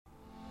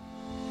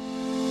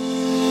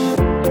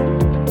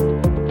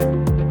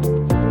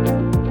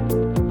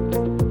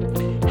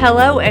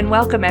Hello and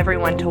welcome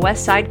everyone to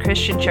Westside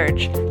Christian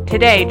Church.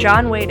 Today,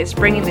 John Wade is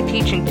bringing the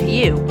teaching to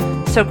you.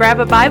 So grab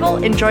a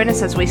Bible and join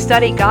us as we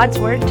study God's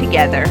Word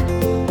together.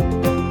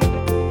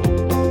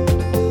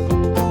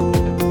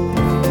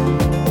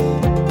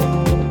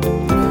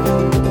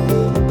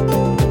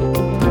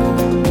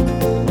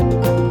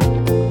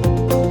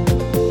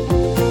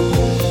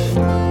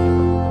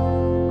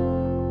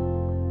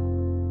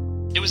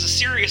 It was a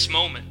serious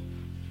moment.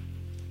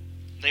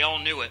 They all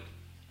knew it.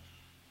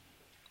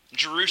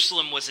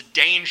 Jerusalem was a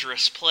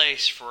dangerous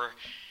place for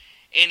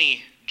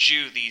any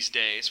Jew these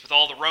days, with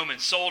all the Roman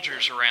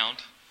soldiers around.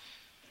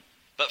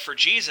 But for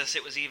Jesus,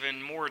 it was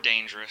even more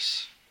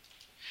dangerous.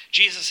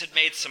 Jesus had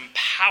made some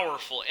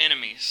powerful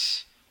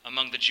enemies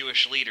among the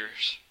Jewish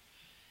leaders.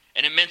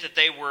 And it meant that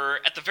they were,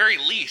 at the very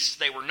least,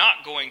 they were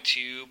not going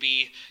to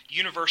be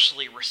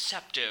universally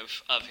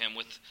receptive of him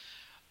with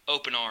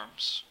open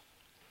arms.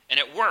 And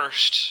at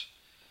worst,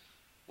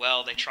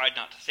 well, they tried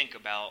not to think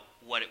about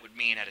what it would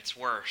mean at its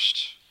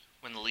worst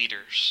when the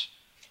leaders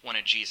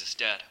wanted Jesus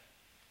dead.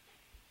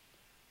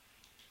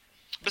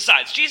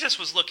 Besides, Jesus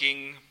was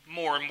looking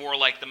more and more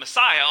like the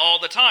Messiah all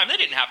the time. They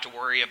didn't have to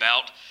worry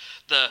about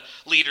the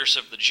leaders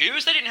of the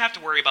Jews. They didn't have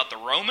to worry about the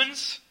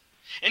Romans.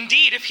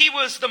 Indeed, if he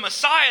was the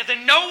Messiah,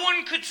 then no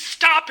one could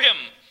stop him.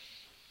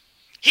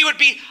 He would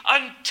be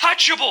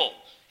untouchable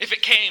if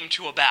it came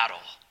to a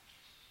battle.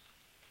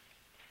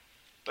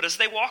 But as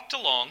they walked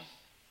along,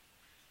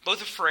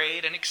 both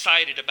afraid and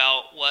excited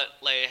about what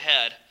lay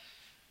ahead,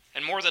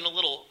 and more than a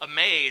little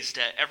amazed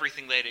at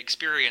everything they'd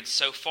experienced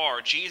so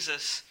far,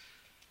 Jesus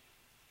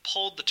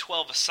pulled the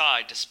 12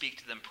 aside to speak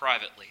to them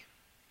privately.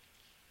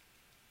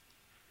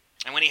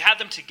 And when he had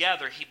them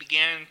together, he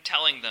began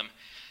telling them,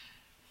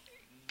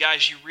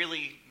 guys, you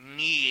really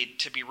need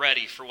to be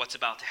ready for what's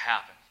about to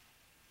happen.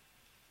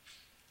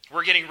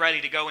 We're getting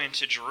ready to go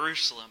into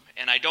Jerusalem,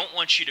 and I don't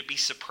want you to be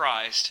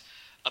surprised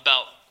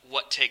about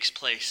what takes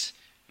place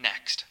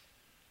next.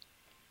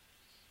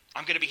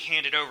 I'm going to be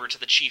handed over to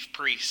the chief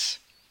priests,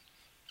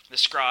 the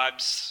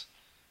scribes,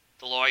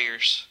 the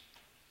lawyers,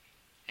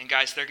 and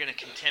guys, they're going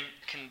to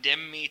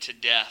condemn me to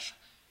death.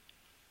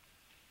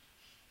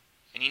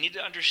 And you need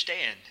to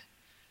understand,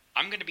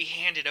 I'm going to be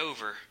handed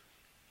over.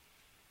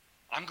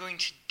 I'm going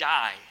to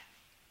die.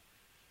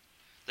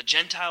 The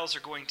Gentiles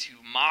are going to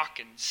mock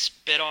and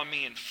spit on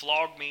me and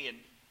flog me and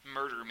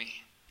murder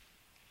me.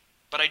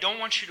 But I don't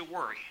want you to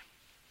worry,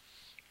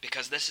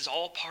 because this is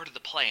all part of the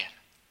plan.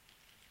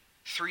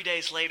 3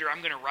 days later,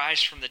 I'm going to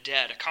rise from the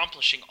dead,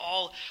 accomplishing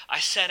all I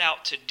set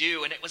out to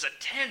do. And it was a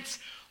tense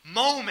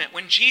moment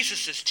when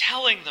Jesus is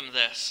telling them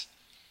this,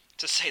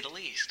 to say the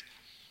least.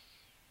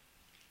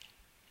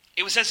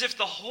 It was as if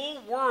the whole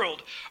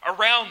world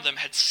around them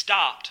had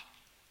stopped.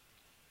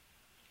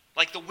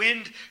 Like the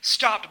wind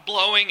stopped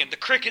blowing and the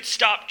crickets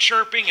stopped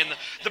chirping and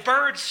the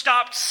birds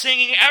stopped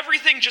singing.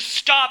 Everything just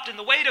stopped, and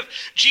the weight of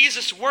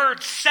Jesus'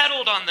 words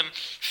settled on them,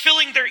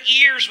 filling their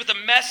ears with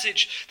a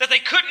message that they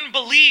couldn't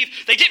believe.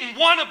 They didn't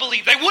want to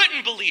believe. They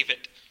wouldn't believe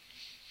it.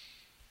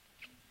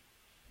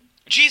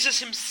 Jesus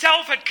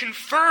himself had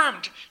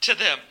confirmed to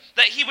them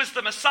that he was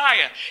the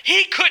Messiah.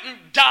 He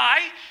couldn't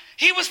die.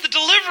 He was the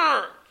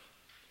deliverer.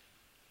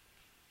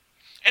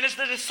 And as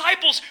the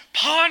disciples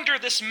ponder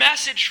this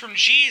message from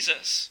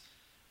Jesus,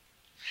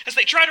 as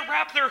they try to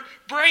wrap their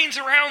brains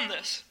around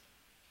this,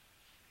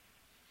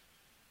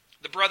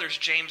 the brothers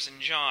James and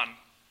John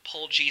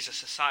pull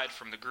Jesus aside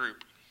from the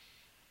group.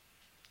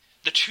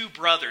 The two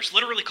brothers,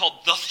 literally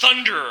called the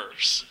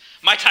Thunderers,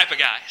 my type of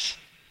guys.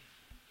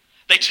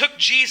 They took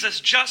Jesus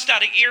just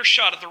out of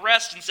earshot of the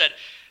rest and said,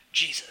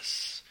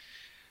 Jesus,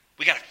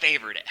 we got a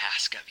favor to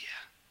ask of you.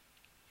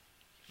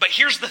 But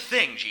here's the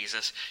thing,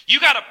 Jesus. You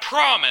got to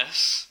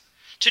promise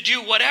to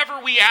do whatever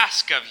we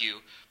ask of you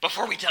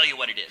before we tell you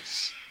what it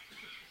is.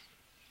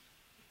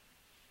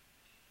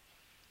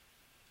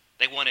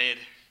 They wanted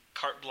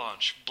carte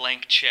blanche,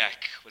 blank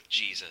check with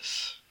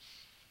Jesus.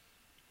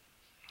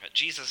 But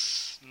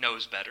Jesus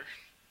knows better.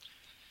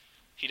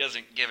 He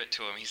doesn't give it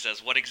to him. He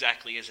says, what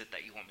exactly is it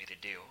that you want me to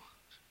do?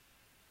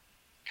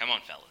 Come on,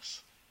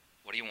 fellas.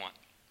 What do you want?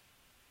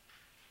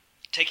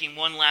 Taking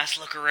one last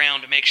look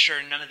around to make sure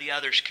none of the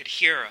others could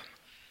hear him,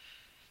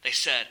 they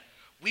said,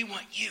 we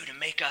want you to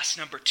make us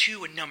number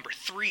 2 and number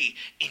 3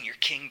 in your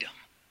kingdom.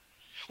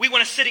 We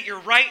want to sit at your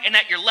right and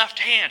at your left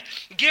hand.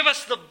 Give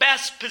us the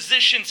best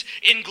positions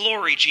in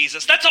glory,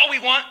 Jesus. That's all we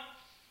want.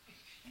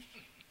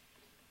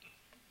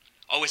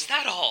 Oh, is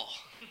that all?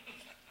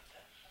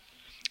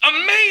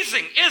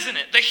 Amazing, isn't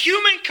it? The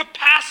human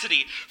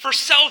capacity for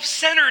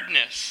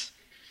self-centeredness.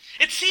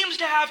 It seems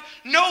to have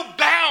no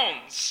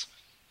bounds.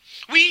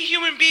 We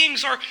human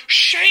beings are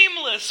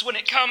shameless when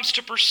it comes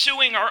to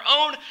pursuing our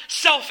own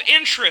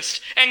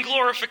self-interest and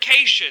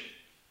glorification.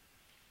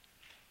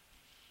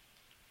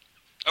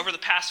 Over the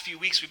past few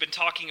weeks, we've been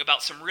talking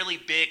about some really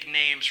big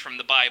names from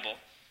the Bible.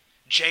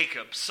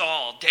 Jacob,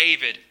 Saul,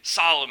 David,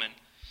 Solomon.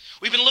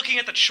 We've been looking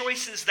at the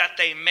choices that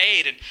they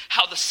made and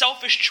how the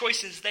selfish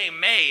choices they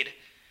made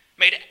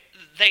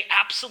they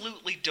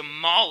absolutely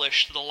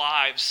demolished the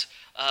lives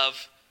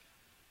of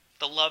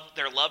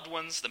their loved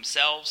ones,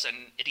 themselves,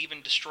 and it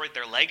even destroyed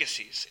their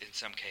legacies in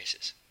some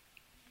cases.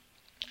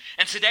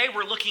 And today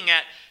we're looking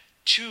at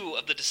two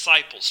of the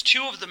disciples,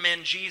 two of the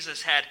men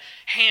Jesus had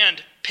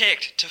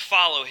hand-picked to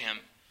follow him.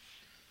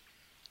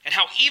 And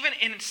how even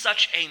in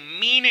such a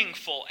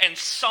meaningful and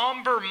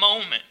somber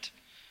moment,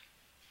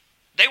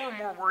 they were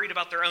more worried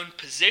about their own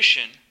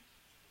position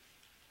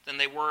than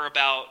they were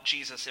about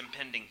Jesus'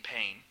 impending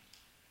pain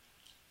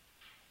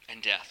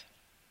and death.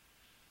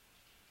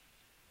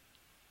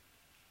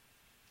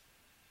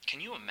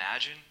 Can you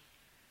imagine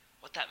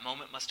what that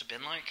moment must have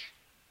been like?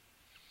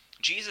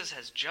 Jesus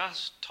has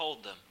just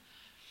told them,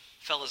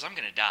 fellas, I'm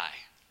going to die.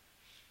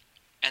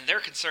 And they're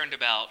concerned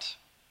about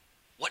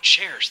what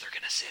chairs they're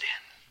going to sit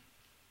in.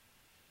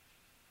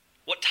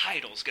 What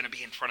title's going to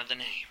be in front of the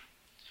name.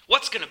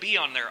 What's going to be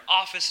on their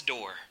office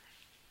door.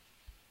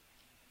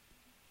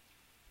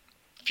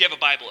 If you have a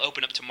Bible,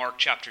 open up to Mark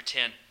chapter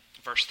 10,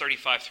 verse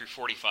 35 through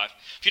 45.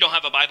 If you don't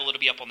have a Bible, it'll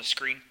be up on the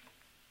screen.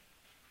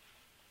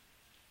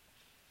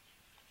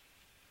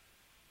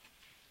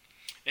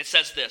 It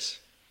says this: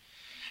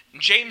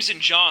 James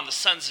and John, the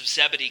sons of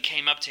Zebedee,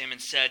 came up to him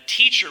and said,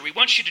 "Teacher, we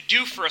want you to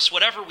do for us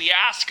whatever we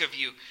ask of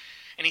you."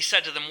 And he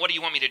said to them, "What do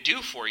you want me to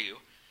do for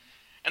you?"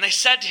 And they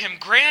said to him,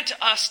 "Grant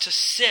us to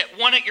sit,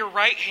 one at your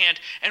right hand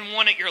and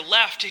one at your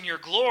left, in your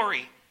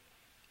glory."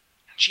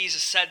 And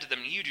Jesus said to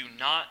them, "You do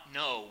not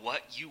know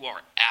what you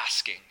are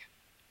asking.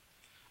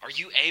 Are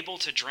you able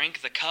to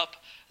drink the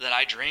cup that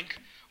I drink,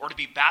 or to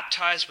be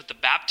baptized with the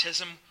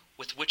baptism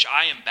with which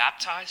I am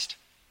baptized?"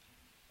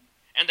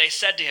 And they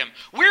said to him,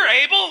 "We're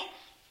able."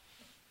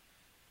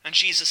 And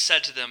Jesus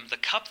said to them, "The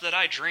cup that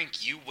I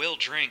drink you will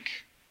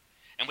drink,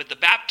 and with the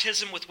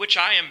baptism with which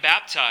I am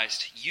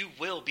baptized you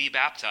will be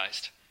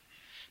baptized.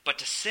 But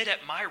to sit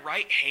at my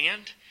right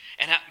hand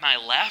and at my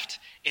left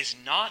is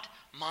not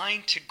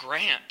mine to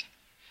grant,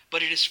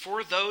 but it is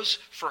for those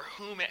for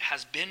whom it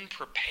has been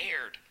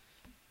prepared."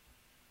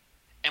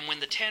 And when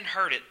the 10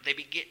 heard it, they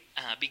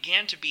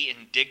began to be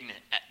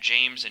indignant at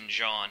James and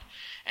John.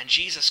 And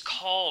Jesus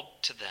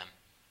called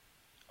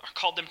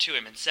them to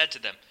him and said to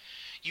them,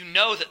 "You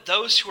know that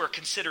those who are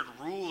considered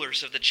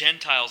rulers of the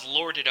Gentiles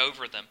lord it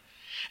over them,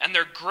 and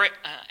their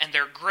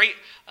great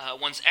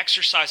ones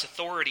exercise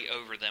authority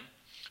over them.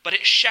 But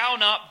it shall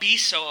not be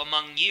so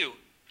among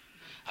you.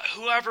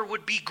 Whoever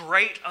would be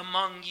great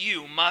among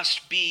you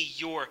must be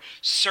your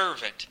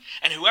servant,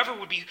 and whoever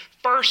would be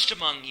first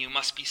among you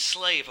must be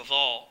slave of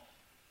all.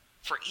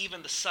 For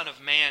even the Son of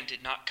Man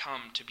did not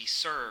come to be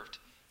served,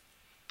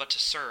 but to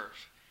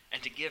serve,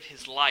 and to give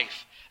his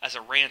life as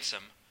a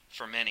ransom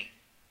for many."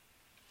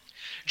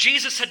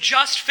 Jesus had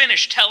just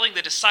finished telling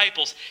the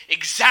disciples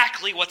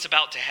exactly what's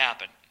about to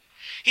happen.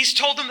 He's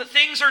told them that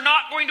things are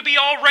not going to be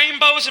all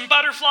rainbows and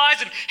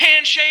butterflies and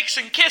handshakes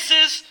and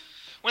kisses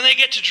when they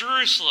get to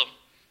Jerusalem.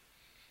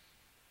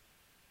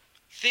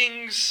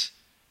 Things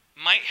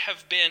might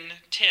have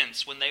been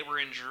tense when they were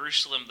in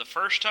Jerusalem the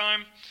first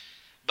time,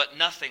 but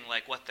nothing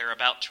like what they're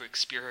about to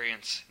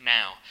experience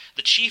now.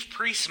 The chief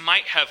priests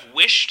might have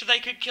wished they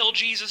could kill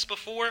Jesus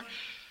before,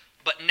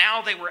 but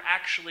now they were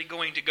actually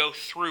going to go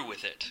through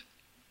with it.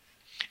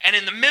 And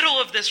in the middle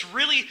of this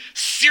really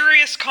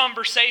serious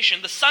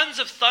conversation, the Sons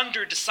of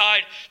Thunder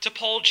decide to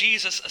pull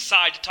Jesus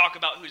aside to talk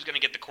about who's going to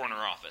get the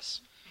corner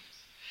office.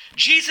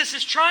 Jesus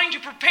is trying to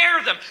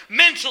prepare them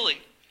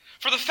mentally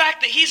for the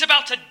fact that he's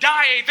about to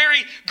die a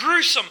very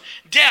gruesome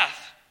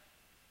death.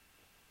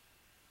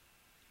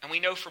 And we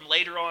know from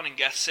later on in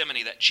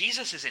Gethsemane that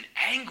Jesus is in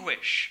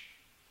anguish.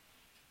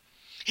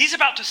 He's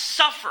about to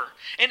suffer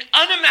an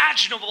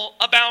unimaginable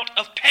amount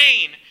of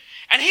pain,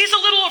 and he's a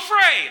little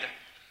afraid.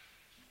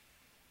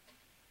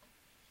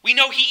 We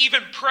know he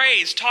even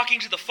prays, talking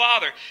to the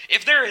Father,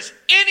 "If there is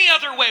any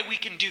other way we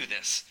can do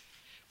this,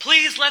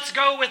 please let's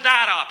go with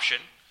that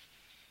option.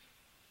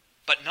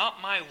 But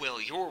not my will,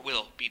 your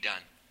will be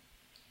done."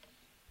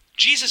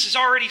 Jesus is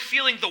already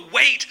feeling the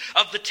weight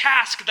of the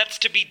task that's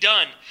to be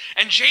done.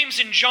 And James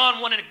and John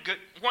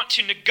want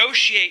to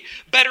negotiate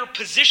better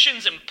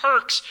positions and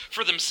perks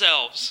for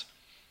themselves.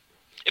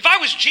 If I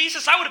was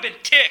Jesus, I would have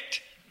been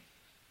ticked.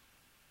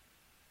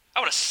 I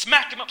would have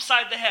smacked him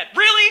upside the head.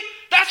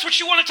 "Really? That's what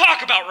you want to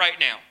talk about right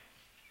now?"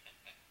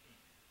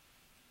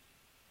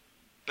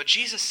 But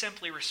Jesus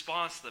simply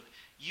responds to them,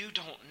 "You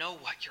don't know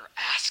what you're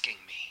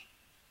asking me."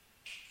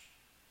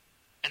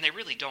 And they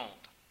really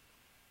don't.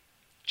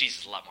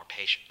 Jesus is a lot more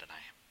patient than I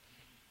am.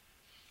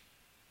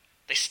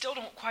 They still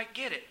don't quite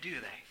get it,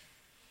 do they?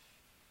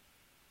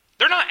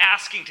 They're not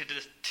asking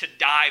to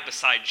die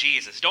beside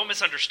Jesus. Don't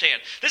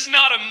misunderstand. This is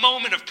not a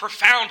moment of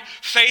profound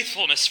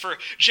faithfulness for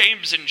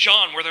James and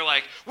John where they're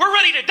like, "We're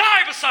ready to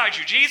die beside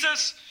you,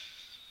 Jesus."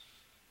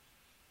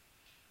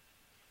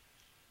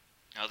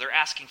 No, they're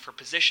asking for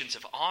positions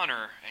of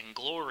honor and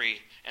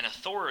glory and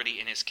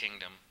authority in his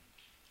kingdom.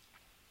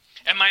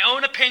 And my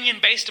own opinion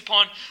based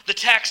upon the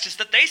text is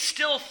that they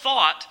still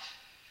thought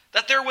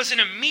that there was an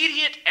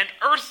immediate and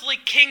earthly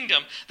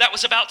kingdom that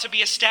was about to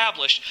be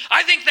established.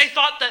 I think they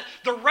thought that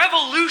the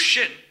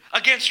revolution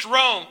against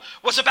Rome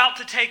was about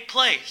to take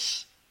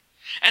place.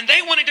 And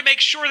they wanted to make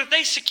sure that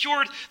they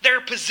secured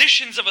their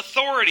positions of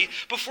authority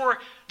before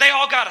they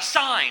all got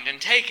assigned and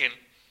taken.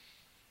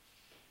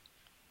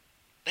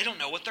 They don't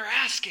know what they're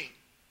asking.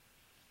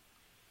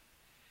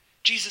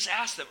 Jesus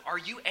asked them, are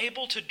you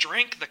able to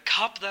drink the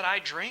cup that I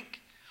drink?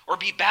 Or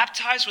be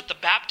baptized with the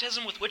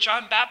baptism with which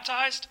I'm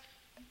baptized?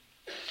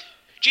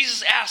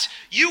 Jesus asks,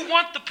 you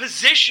want the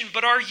position,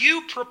 but are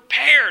you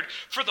prepared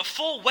for the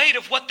full weight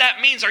of what that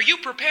means? Are you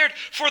prepared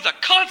for the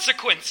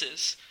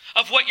consequences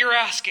of what you're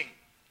asking?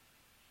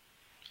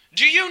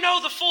 Do you know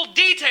the full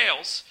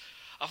details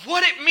of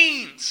what it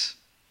means?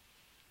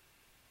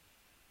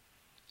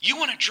 You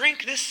want to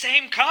drink this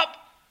same cup?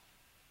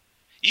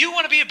 You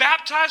want to be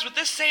baptized with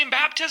this same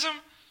baptism?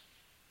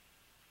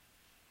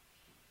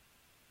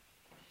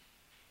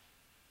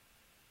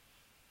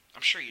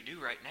 I'm sure you do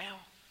right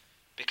now,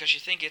 because you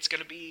think it's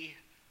going to be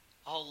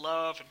all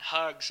love and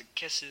hugs and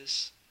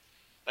kisses,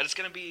 that it's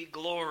going to be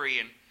glory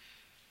and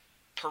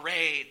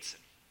parades,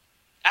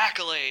 and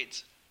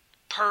accolades,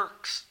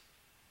 perks,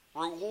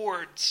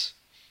 rewards,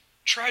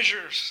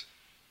 treasures,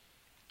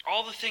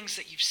 all the things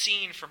that you've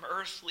seen from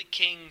earthly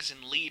kings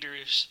and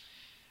leaders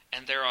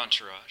and their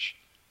entourage.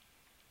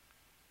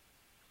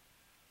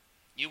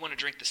 You want to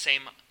drink the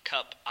same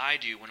cup I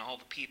do when all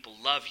the people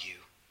love you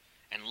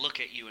and look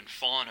at you and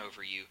fawn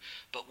over you.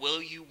 But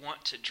will you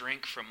want to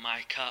drink from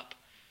my cup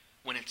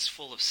when it's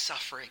full of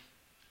suffering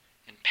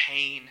and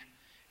pain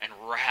and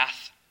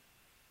wrath?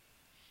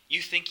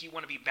 You think you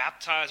want to be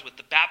baptized with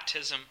the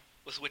baptism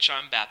with which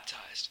I'm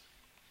baptized.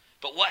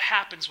 But what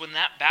happens when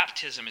that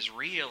baptism is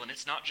real and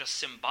it's not just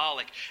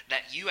symbolic,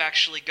 that you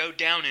actually go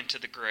down into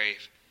the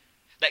grave?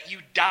 That you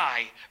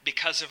die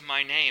because of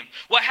my name?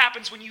 What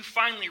happens when you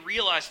finally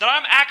realize that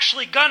I'm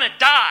actually gonna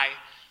die?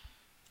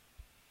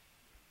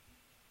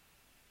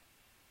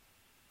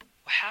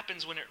 What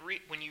happens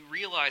when you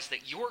realize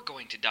that you're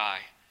going to die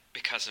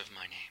because of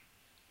my name?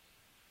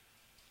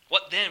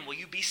 What then? Will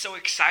you be so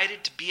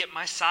excited to be at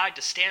my side,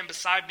 to stand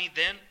beside me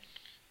then?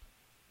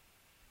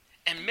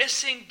 And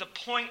missing the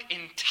point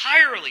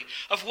entirely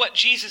of what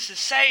Jesus is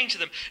saying to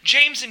them,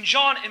 James and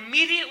John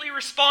immediately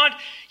respond,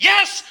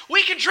 yes,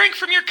 we can drink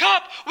from your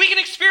cup. We can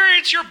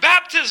experience your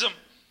baptism.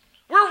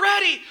 We're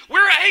ready.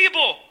 We're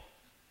able.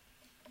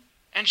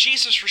 And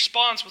Jesus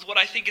responds with what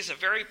I think is a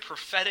very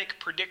prophetic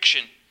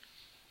prediction.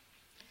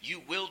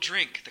 You will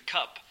drink the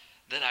cup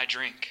that I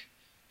drink,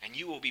 and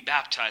you will be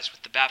baptized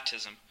with the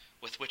baptism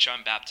with which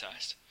I'm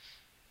baptized.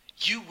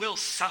 You will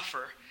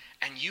suffer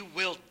and you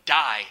will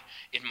die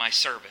in my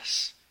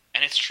service.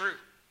 And it's true.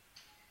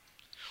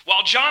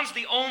 While John's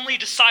the only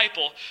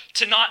disciple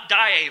to not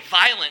die a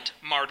violent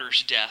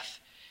martyr's death,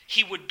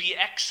 he would be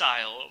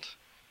exiled,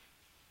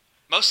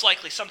 most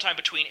likely sometime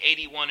between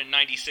 81 and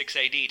 96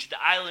 AD, to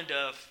the island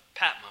of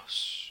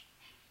Patmos,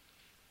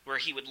 where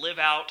he would live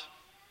out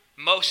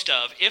most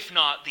of, if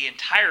not the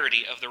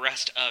entirety of the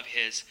rest of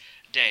his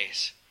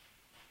days.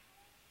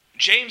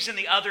 James and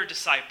the other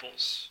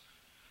disciples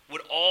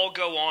would all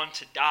go on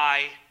to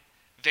die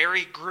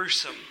very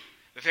gruesome,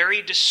 very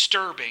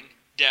disturbing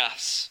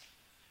deaths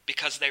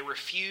because they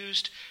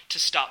refused to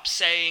stop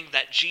saying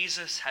that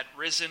Jesus had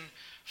risen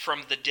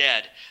from the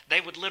dead. They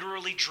would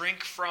literally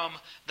drink from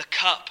the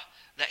cup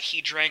that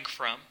he drank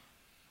from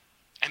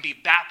and be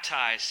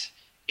baptized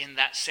in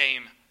that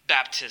same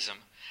baptism.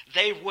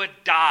 They would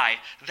die.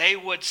 They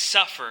would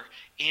suffer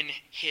in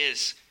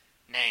his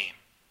name.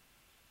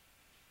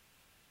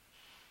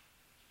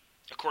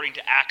 According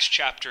to Acts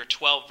chapter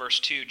 12, verse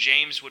 2,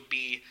 James would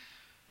be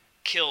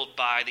killed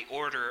by the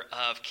order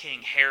of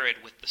King Herod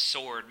with the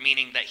sword,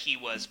 meaning that he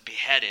was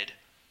beheaded.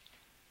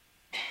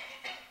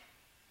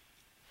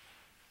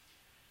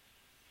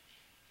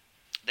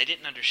 They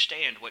didn't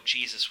understand what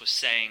Jesus was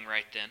saying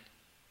right then,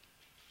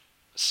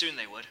 but soon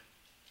they would.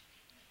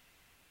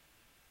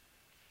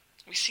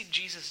 We see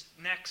Jesus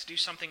next do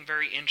something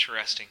very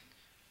interesting.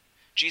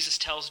 Jesus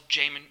tells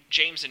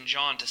James and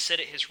John to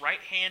sit at his right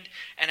hand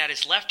and at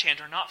his left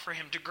hand are not for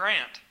him to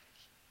grant.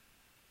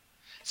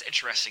 It's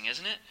interesting,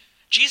 isn't it?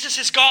 Jesus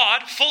is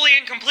God, fully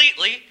and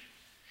completely,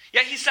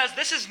 yet he says,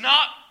 this is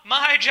not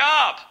my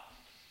job.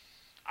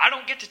 I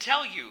don't get to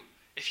tell you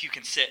if you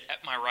can sit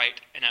at my right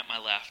and at my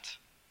left.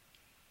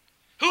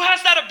 Who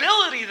has that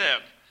ability then?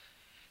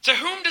 To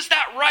whom does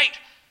that right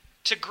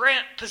to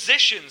grant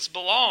positions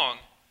belong?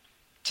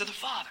 To the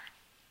Father.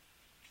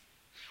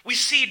 We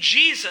see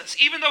Jesus,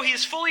 even though he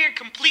is fully and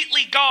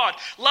completely God,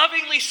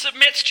 lovingly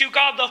submits to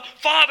God the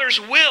Father's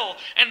will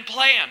and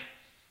plan.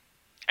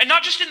 And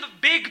not just in the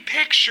big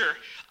picture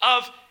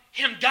of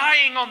him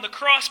dying on the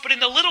cross, but in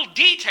the little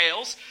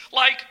details,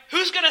 like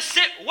who's going to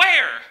sit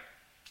where?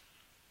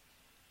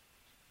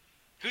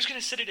 Who's going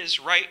to sit at his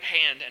right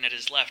hand and at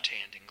his left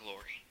hand in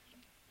glory?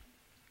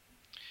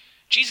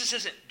 Jesus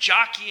isn't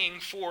jockeying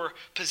for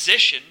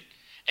position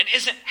and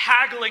isn't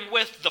haggling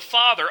with the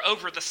Father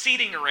over the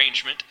seating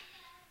arrangement.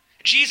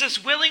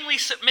 Jesus willingly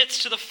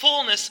submits to the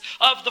fullness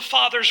of the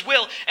Father's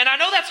will. And I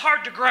know that's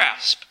hard to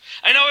grasp.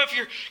 I know if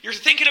you're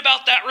thinking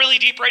about that really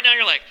deep right now,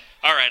 you're like,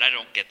 all right, I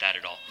don't get that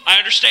at all. I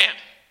understand.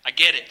 I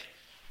get it.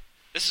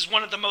 This is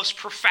one of the most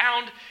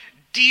profound,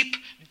 deep,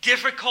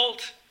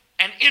 difficult,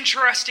 and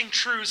interesting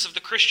truths of the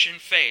Christian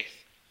faith.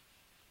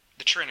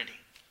 The Trinity,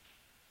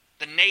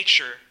 the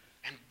nature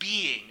and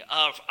being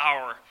of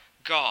our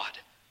God.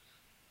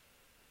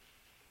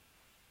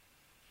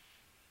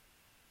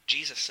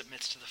 Jesus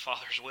submits to the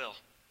Father's will.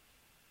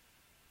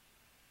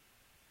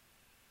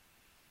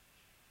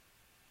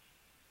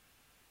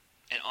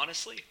 And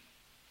honestly,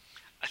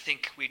 I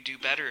think we do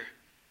better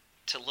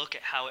to look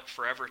at how it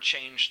forever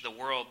changed the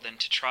world than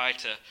to try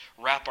to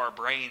wrap our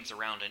brains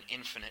around an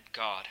infinite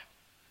God.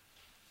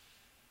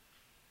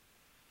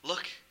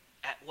 Look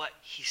at what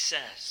he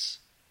says.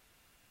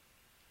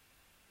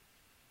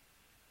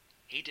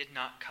 He did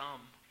not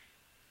come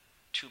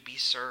to be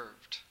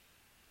served,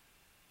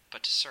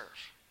 but to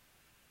serve.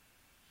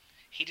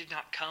 He did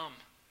not come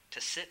to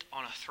sit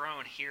on a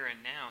throne here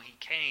and now. He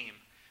came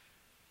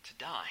to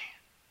die.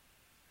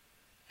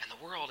 And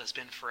the world has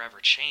been forever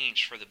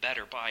changed for the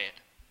better by it.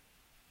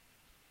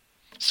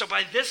 So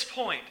by this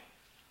point,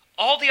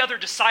 all the other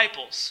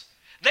disciples,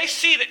 they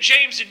see that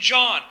James and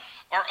John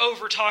are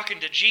over talking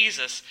to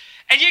Jesus,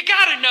 and you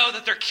got to know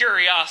that their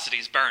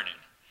curiosity's burning.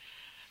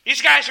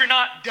 These guys are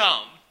not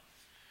dumb.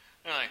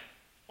 They're like,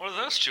 what are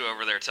those two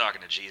over there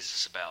talking to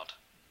Jesus about?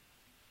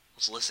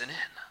 Let's listen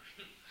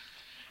in.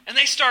 And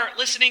they start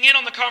listening in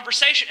on the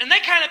conversation, and they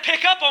kind of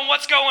pick up on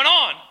what's going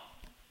on.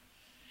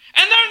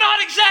 And they're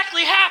not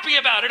exactly happy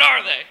about it,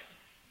 are they?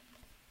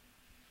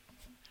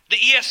 The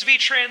ESV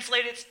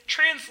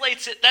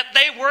translates it that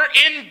they were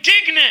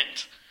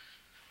indignant.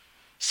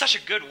 Such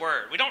a good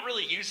word. We don't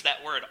really use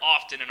that word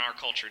often in our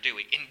culture, do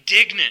we?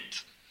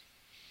 Indignant.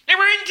 They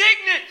were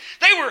indignant.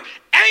 They were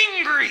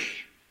angry.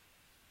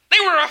 They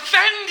were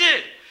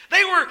offended.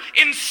 They were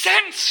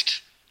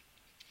incensed.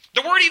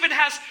 The word even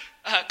has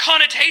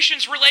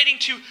connotations relating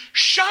to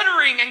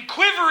shuddering and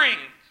quivering.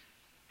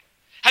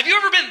 Have you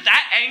ever been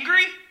that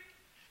angry?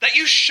 That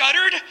you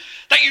shuddered?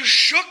 That you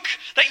shook?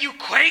 That you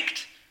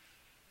quaked?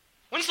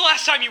 When's the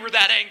last time you were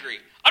that angry?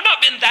 I've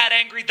not been that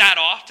angry that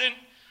often.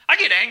 I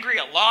get angry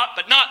a lot,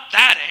 but not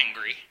that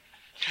angry.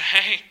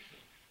 Okay?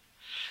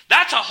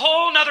 That's a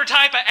whole nother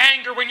type of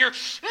anger when you're,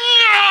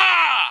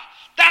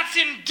 that's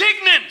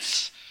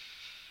indignance.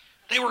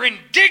 They were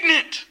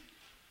indignant.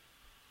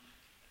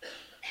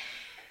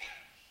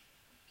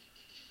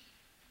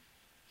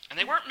 And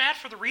they weren't mad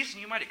for the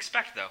reason you might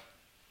expect, though.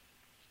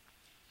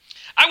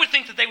 I would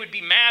think that they would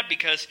be mad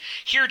because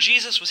here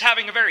Jesus was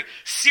having a very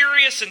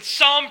serious and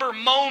somber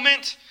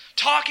moment,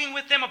 talking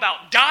with them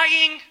about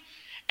dying,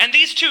 and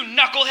these two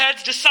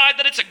knuckleheads decide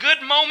that it's a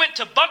good moment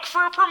to buck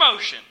for a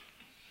promotion.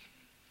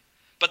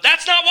 But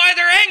that's not why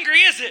they're angry,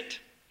 is it?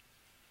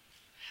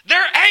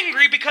 They're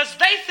angry because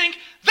they think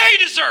they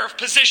deserve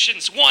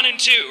positions 1 and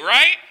 2,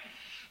 right?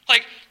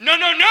 Like, no.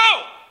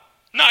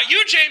 Not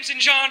you, James and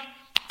John.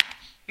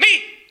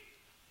 Me.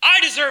 I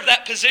deserve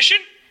that position.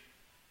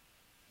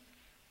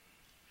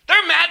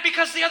 They're mad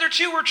because the other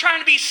two were trying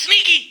to be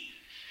sneaky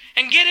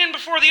and get in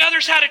before the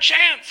others had a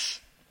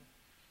chance.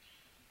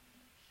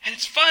 And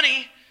it's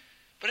funny,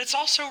 but it's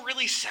also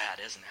really sad,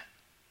 isn't it?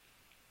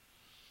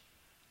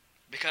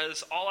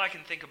 Because all I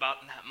can think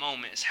about in that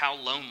moment is how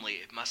lonely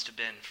it must have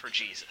been for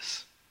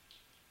Jesus.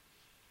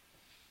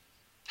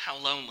 How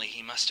lonely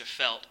he must have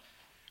felt,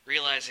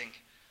 realizing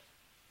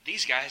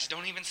these guys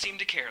don't even seem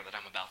to care that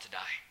I'm about to die.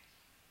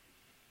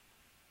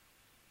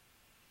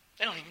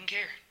 They don't even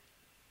care.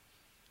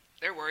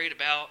 They're worried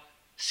about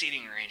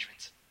seating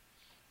arrangements.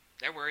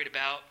 They're worried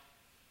about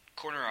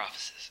corner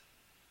offices.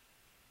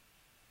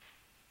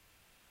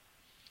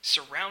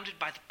 Surrounded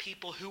by the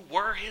people who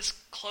were his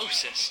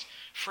closest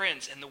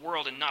friends in the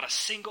world, and not a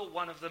single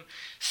one of them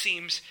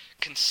seems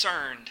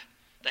concerned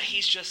that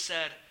he's just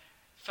said,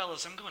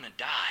 fellas, I'm going to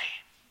die.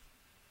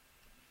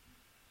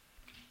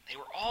 They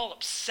were all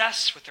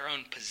obsessed with their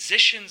own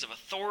positions of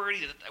authority.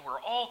 They were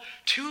all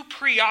too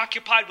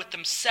preoccupied with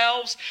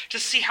themselves to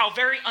see how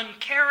very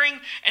uncaring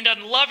and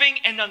unloving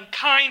and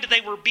unkind they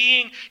were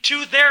being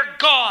to their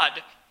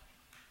God.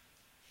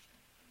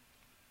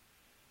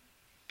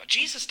 But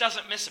Jesus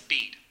doesn't miss a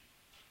beat.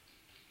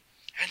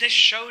 And this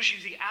shows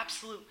you the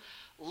absolute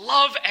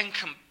love and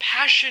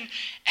compassion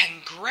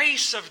and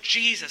grace of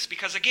Jesus.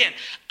 Because again,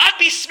 I'd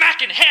be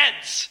smacking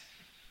heads.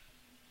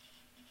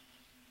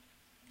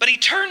 But he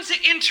turns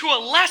it into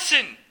a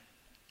lesson.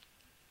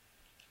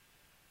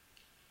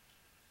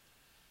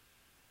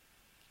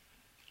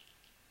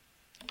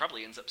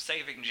 Probably ends up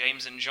saving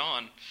James and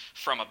John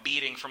from a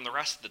beating from the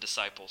rest of the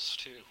disciples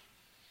too.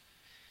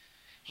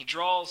 He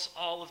draws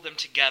all of them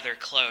together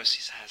close.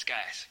 He says,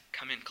 guys,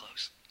 come in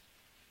close.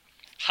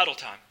 Huddle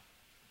time.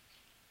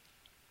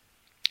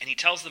 And he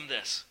tells them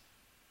this.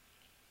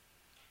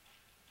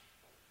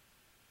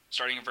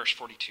 Starting in verse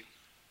 42.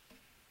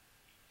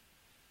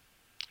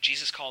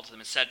 Jesus called to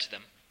them and said to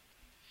them,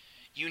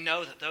 you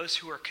know that those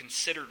who are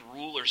considered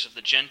rulers of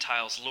the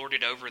Gentiles lord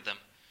it over them,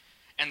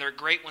 and their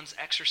great ones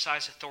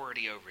exercise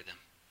authority over them.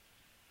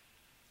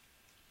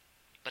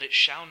 But it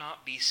shall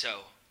not be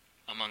so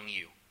among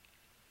you.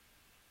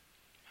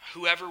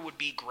 Whoever would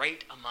be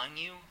great among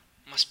you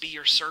must be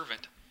your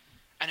servant,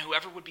 And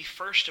whoever would be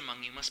first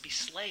among you must be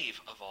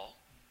slave of all.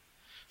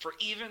 For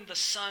even the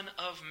Son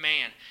of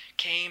Man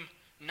came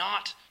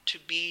not to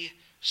be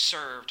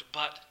served,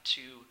 but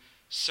to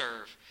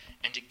serve,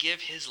 and to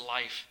give his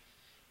life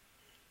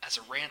as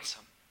a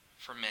ransom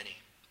for many.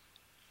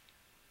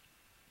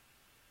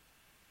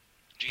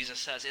 Jesus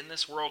says, in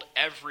this world,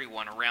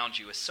 everyone around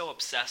you is so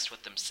obsessed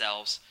with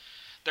themselves.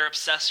 They're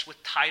obsessed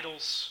with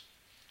titles,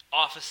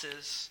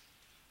 offices,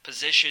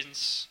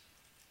 positions,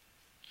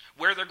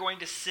 where they're going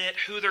to sit,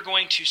 who they're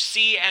going to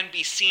see and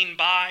be seen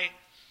by,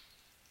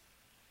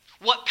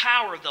 what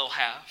power they'll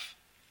have,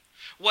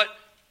 what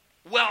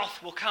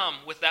wealth will come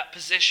with that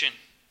position.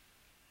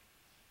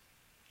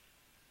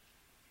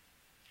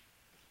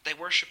 They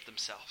worship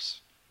themselves.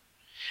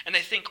 And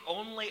they think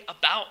only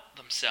about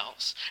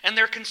themselves. And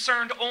they're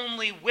concerned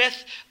only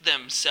with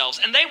themselves.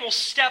 And they will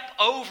step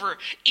over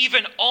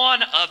even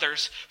on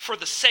others for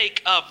the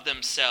sake of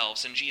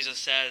themselves. And Jesus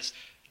says,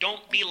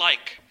 don't be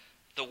like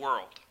the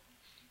world.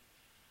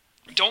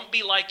 Don't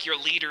be like your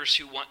leaders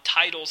who want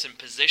titles and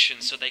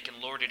positions so they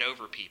can lord it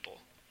over people.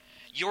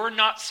 You're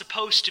not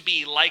supposed to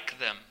be like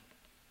them.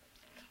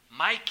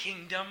 My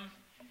kingdom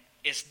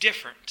is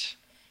different.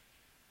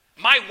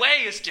 My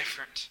way is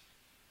different.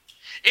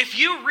 If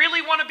you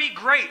really want to be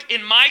great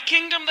in my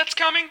kingdom that's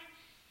coming,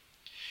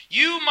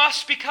 you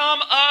must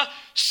become a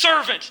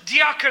servant,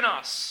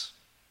 diakonos.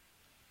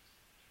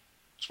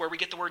 That's where we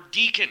get the word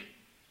deacon.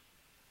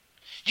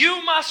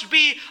 You must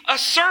be a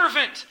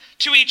servant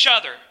to each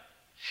other.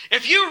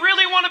 If you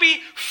really want to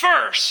be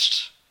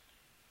first,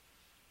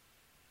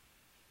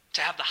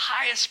 to have the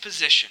highest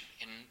position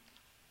in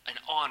an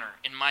honor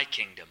in my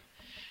kingdom,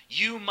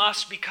 you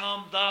must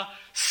become the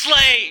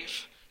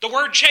slave. The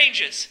word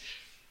changes.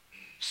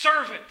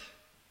 Servant,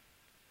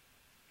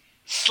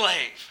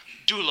 slave,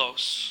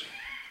 doulos,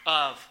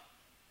 of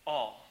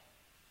all.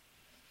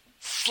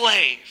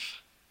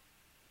 Slave.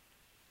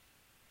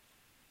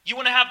 You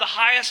want to have the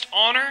highest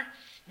honor?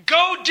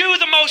 Go do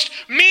the most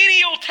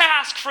menial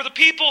task for the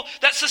people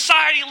that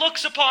society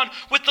looks upon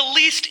with the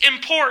least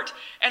import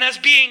and as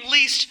being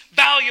least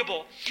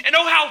valuable. And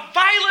oh, how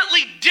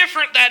violently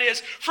different that is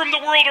from the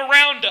world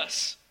around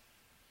us.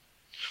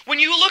 When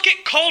you look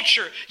at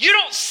culture, you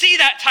don't see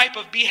that type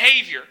of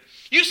behavior.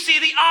 You see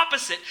the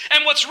opposite.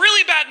 And what's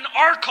really bad in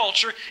our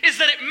culture is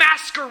that it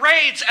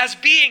masquerades as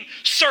being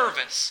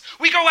service.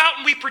 We go out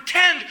and we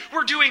pretend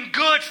we're doing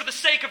good for the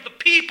sake of the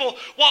people,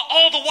 while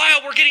all the while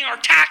we're getting our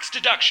tax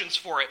deductions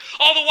for it.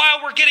 All the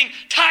while we're getting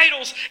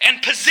titles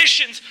and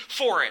positions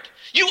for it.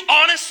 You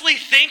honestly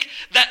think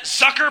that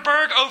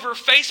Zuckerberg over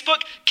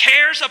Facebook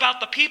cares about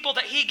the people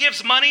that he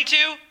gives money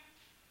to?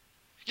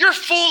 You're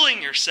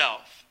fooling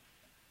yourself.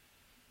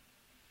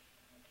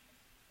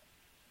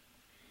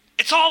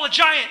 It's all a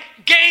giant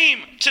game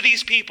to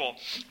these people.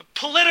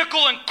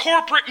 Political and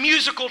corporate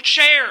musical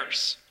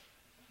chairs.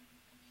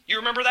 You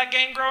remember that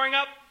game growing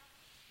up?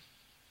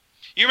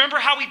 You remember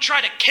how we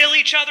tried to kill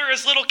each other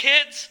as little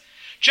kids?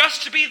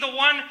 Just to be the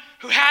one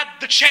who had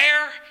the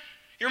chair?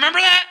 You remember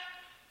that?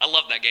 I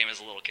loved that game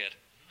as a little kid.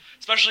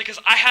 Especially because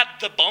I had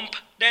the bump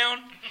down.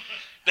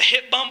 The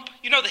hip bump.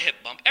 You know the hip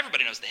bump.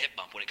 Everybody knows the hip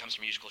bump when it comes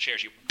to musical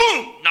chairs. You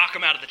boom! Knock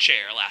them out of the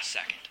chair last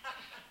second.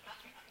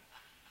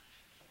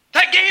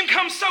 That game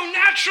comes so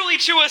naturally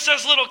to us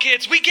as little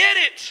kids. We get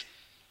it.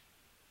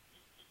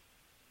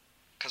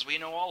 Because we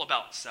know all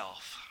about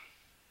self.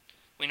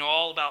 We know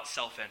all about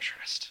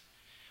self-interest.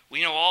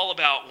 We know all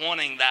about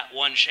wanting that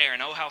one chair.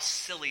 And oh, how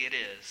silly it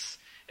is,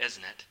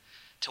 isn't it,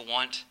 to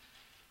want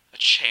a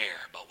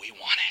chair, but we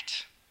want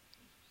it.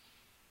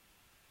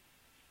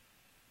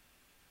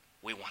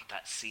 We want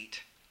that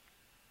seat.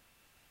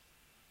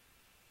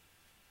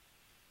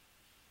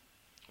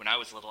 When I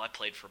was little, I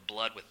played for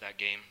blood with that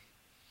game.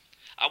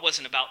 I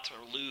wasn't about to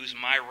lose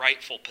my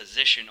rightful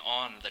position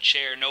on the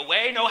chair. No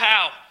way, no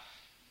how.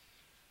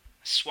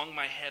 I swung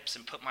my hips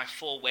and put my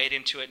full weight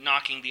into it,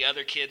 knocking the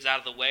other kids out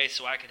of the way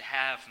so I could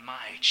have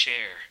my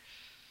chair.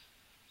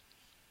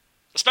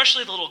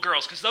 Especially the little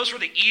girls, because those were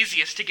the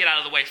easiest to get out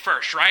of the way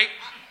first, right?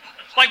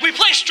 Like, we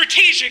play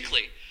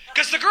strategically.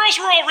 Because the girls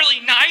were all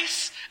really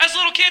nice as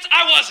little kids.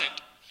 I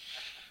wasn't.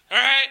 All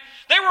right?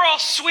 They were all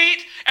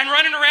sweet and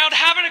running around,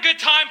 having a good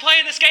time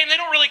playing this game. They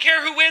don't really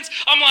care who wins.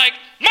 I'm like,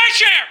 my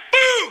chair!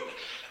 Boom!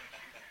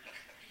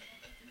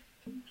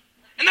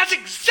 And that's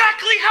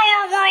exactly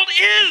how our world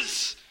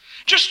is.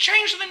 Just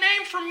change the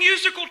name from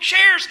musical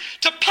chairs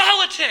to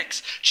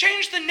politics.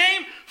 Change the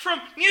name from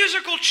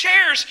musical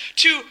chairs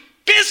to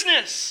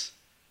business.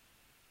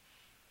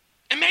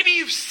 And maybe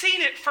you've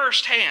seen it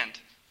firsthand.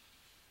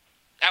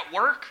 At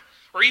work,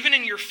 or even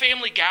in your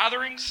family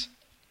gatherings.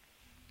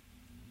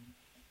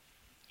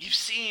 You've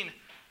seen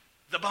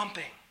the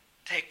bumping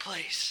take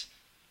place.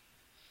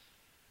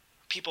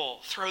 People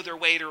throw their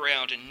weight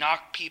around and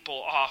knock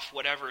people off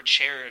whatever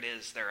chair it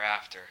is they're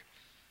after.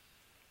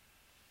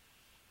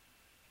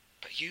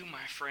 But you,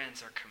 my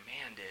friends, are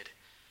commanded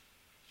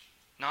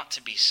not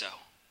to be so.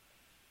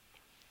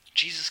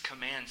 Jesus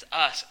commands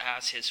us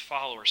as his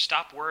followers,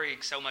 stop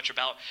worrying so much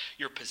about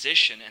your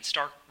position and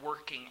start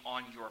working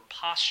on your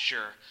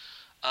posture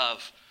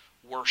of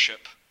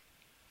worship.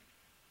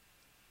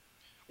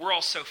 We're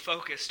all so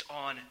focused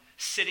on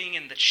sitting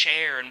in the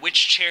chair and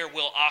which chair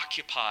we'll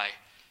occupy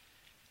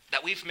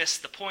that we've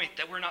missed the point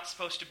that we're not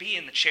supposed to be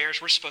in the chairs.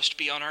 We're supposed to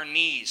be on our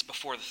knees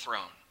before the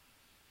throne.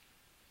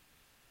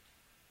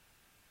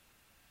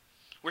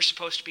 We're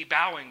supposed to be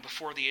bowing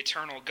before the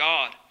eternal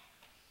God,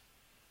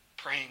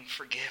 praying,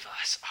 "Forgive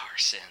us our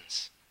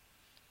sins.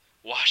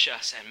 Wash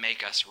us and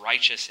make us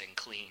righteous and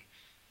clean."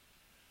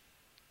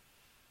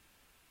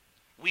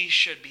 We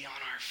should be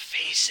on our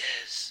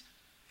faces,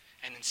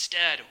 and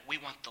instead we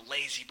want the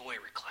lazy boy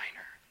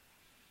recliner.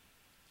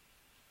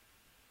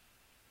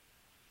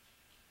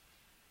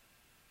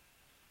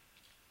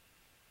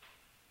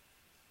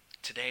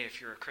 Today, if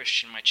you're a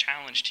Christian, my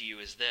challenge to you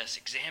is this: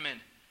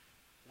 examine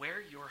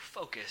where your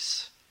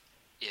focus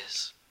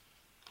is.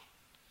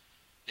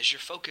 Is your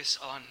focus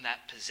on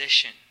that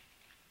position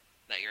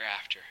that you're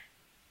after,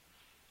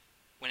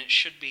 when it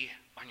should be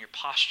on your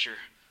posture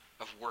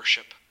of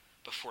worship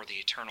before the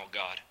eternal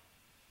God?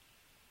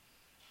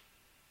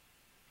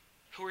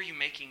 Who are you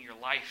making your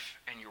life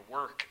and your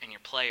work and your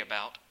play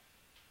about?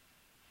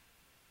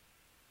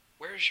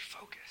 Where is your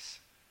focus?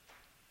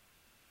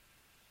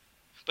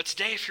 But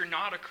today, if you're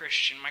not a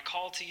Christian, my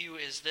call to you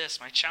is this,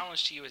 my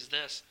challenge to you is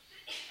this: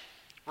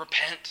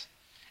 repent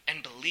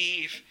and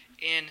believe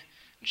in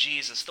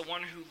Jesus, the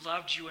one who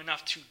loved you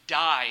enough to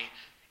die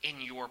in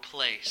your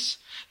place.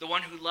 The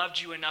one who loved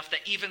you enough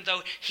that even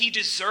though he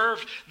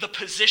deserved the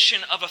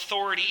position of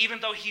authority, even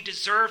though he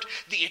deserved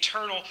the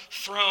eternal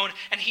throne,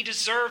 and he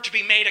deserved to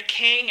be made a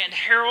king and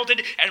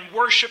heralded and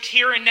worshipped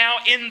here and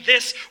now in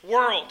this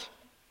world,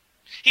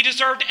 he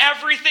deserved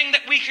everything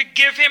that we could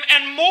give him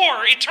and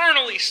more,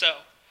 eternally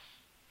so.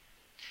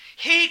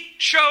 He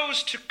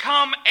chose to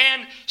come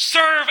and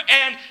serve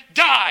and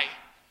die.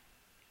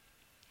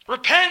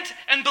 Repent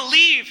and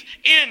believe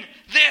in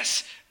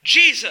this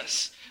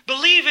Jesus.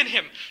 Believe in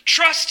him.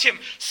 Trust him.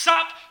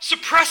 Stop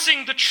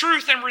suppressing the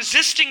truth and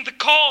resisting the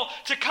call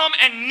to come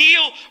and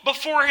kneel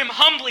before him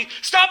humbly.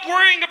 Stop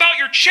worrying about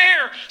your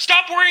chair.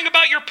 Stop worrying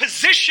about your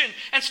position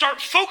and start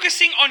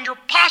focusing on your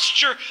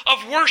posture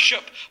of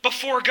worship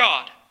before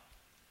God.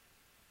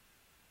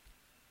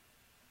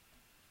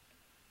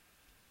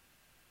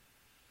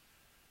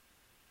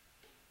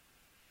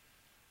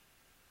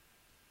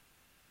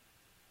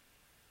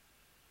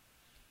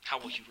 How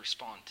will you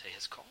respond to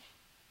his call?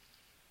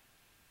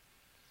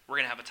 We're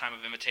going to have a time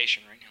of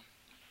invitation right now.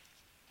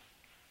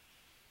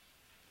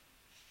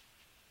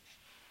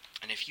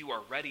 And if you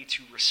are ready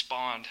to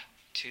respond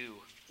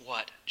to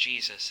what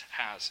Jesus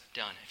has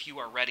done, if you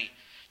are ready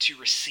to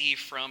receive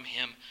from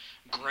him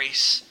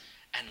grace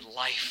and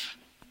life,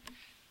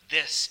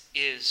 this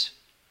is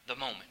the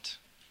moment.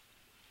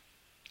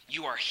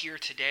 You are here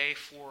today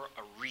for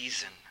a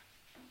reason.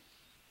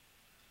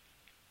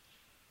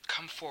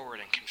 Come forward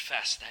and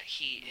confess that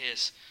he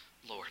is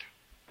Lord.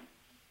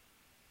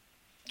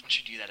 I want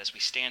you to do that as we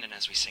stand and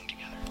as we sing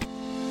together.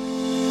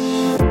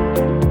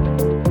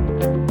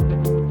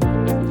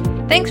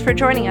 Thanks for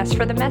joining us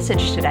for the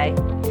message today.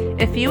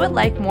 If you would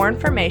like more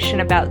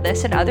information about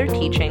this and other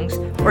teachings,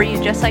 or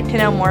you'd just like to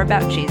know more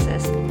about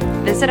Jesus,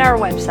 visit our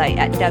website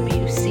at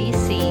wccjb.org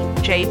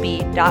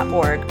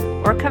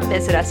or come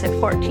visit us at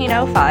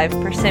 1405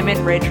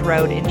 Persimmon Ridge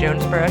Road in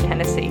Jonesboro,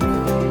 Tennessee.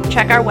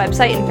 Check our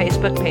website and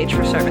Facebook page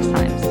for service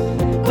times.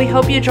 We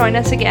hope you join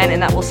us again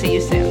and that we'll see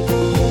you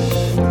soon.